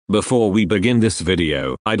Before we begin this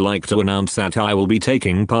video, I'd like to announce that I will be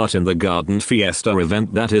taking part in the Garden Fiesta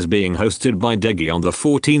event that is being hosted by Deggy on the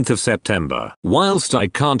 14th of September. Whilst I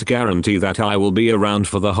can't guarantee that I will be around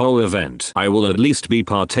for the whole event, I will at least be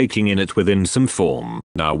partaking in it within some form.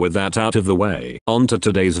 Now with that out of the way, on to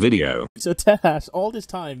today's video. So Tash, all this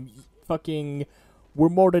time, we're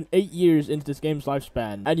more than 8 years into this game's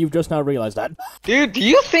lifespan, and you've just now realized that. Dude, do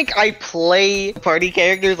you think I play party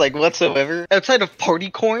characters like whatsoever? Outside of Party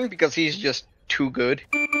Corn, because he's just too good.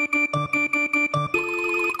 You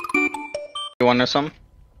wanna know something?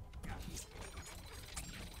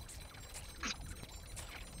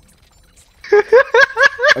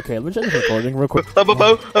 Okay, let me check this recording real quick. I'm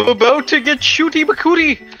about to get shooty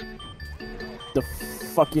bakooty! The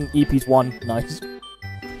fucking EP's one. Nice.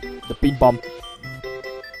 The bean bomb.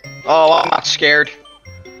 Oh, I'm not scared.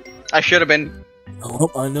 I should have been.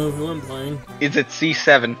 Oh, I know who I'm playing. Is it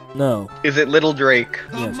C7? No. Is it Little Drake?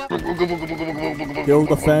 Yes. Kill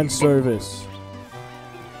the fan service.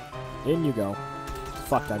 In you go.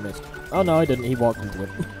 Fuck, I missed. Oh no, I didn't. He walked into it.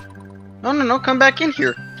 No, come back in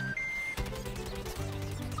here.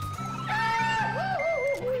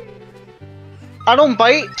 I don't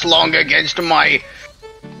bite. It's long against my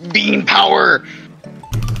bean power.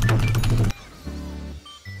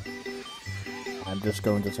 I'm just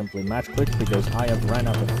going to simply match click because I have ran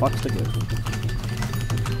out of fucks to give.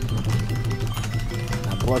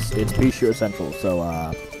 And plus, it's peashooter central, so,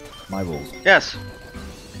 my rules. Yes.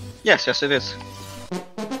 Yes, it is.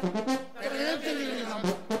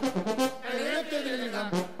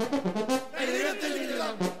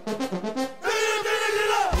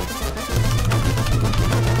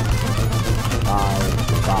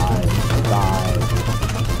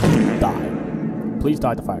 Die. Please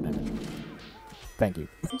die to fire damage. Thank you.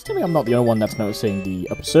 Tell me I'm not the only one that's noticing the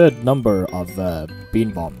absurd number of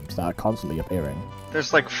bean bombs that are constantly appearing.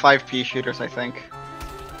 There's like 5 peashooters, I think.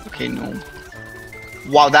 Okay, no.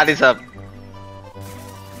 Wow, that is a...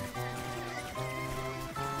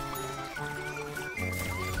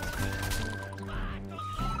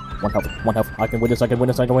 One health. I can win this,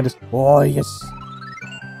 Oh, yes.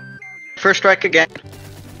 First strike again.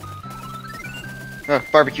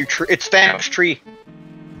 Barbecue tree. It's Thanos tree.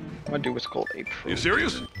 I'm gonna do what's called a... You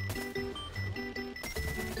serious?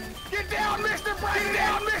 Get down, Mr. Bright! Get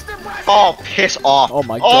down, Mr. Bright! Oh, piss off. Oh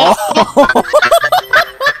my god.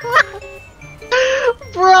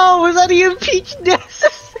 Bro, was that even peach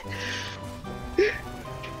nest?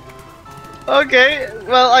 Okay,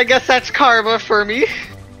 well, I guess that's karma for me.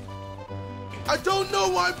 I don't know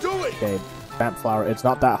what I'm doing! Okay, Vampflower, it's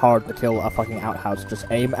not that hard to kill a fucking outhouse. Just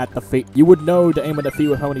aim at the feet. You would know to aim at the feet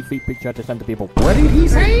with how many feet picture to send to people. What did he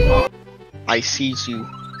say? I sees you.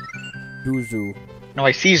 Yuzu. No,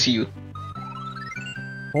 I sees you.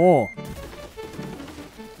 Oh.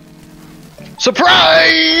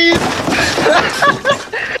 Surprise!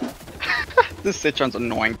 This Citron's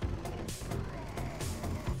annoying.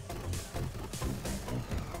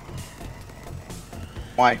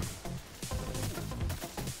 Why?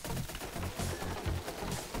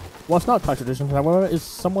 What's not Clash Edition, however, is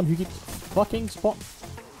someone who keeps fucking spot.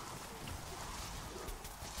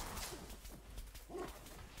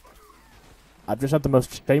 I've just had the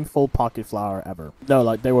most shameful pocket flower ever. No,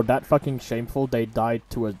 like, they were that fucking shameful, they died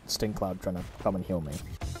to a stink cloud trying to come and heal me.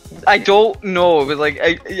 I don't know, but like,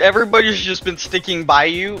 everybody's just been sticking by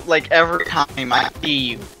you, like, every time I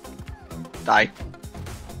see you. Die.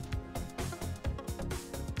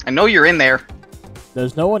 I know you're in there.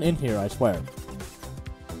 There's no one in here, I swear.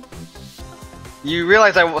 You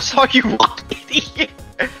realize I saw you walk in here?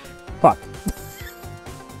 Fuck.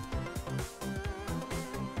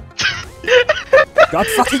 God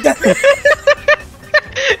fucking damn it!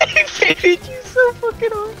 I hated you so fucking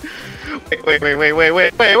hard.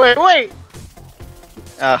 Wait.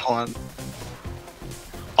 Hold on.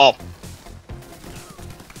 Oh.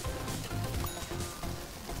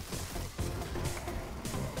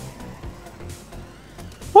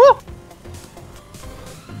 Woo!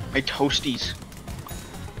 My toasties.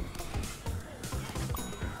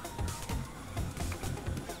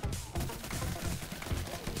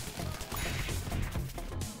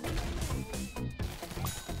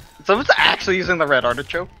 Someone's actually using the red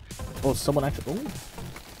artichoke. Oh, someone actually. Ooh.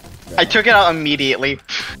 I took it out immediately.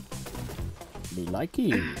 Me like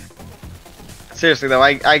you. Seriously though,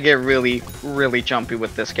 I get really jumpy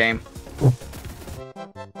with this game.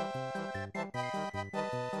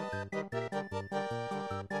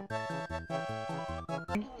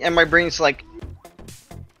 And my brain's like...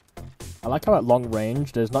 I like how at long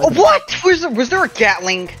range, there's not... Oh, what? Was there a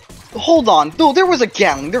Gatling? Hold on. No, there was a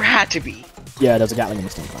Gatling. There had to be. Yeah, there's a Gatling in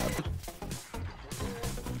the steam cloud.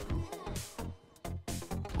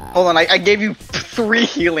 Hold on, I gave you 3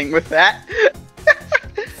 healing with that.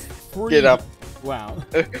 Get up. Wow.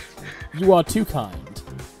 You are too kind.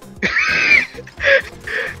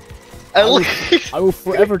 I will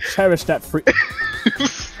forever cherish that free.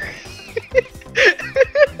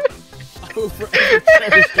 I will forever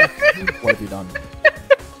cherish that. What have you done?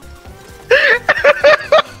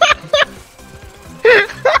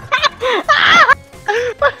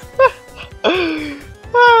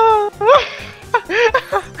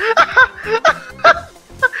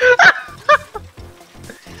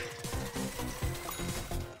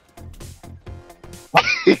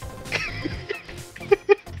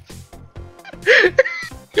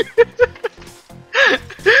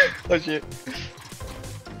 Oh shit.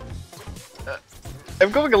 I'm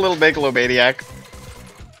going a little megalomaniac.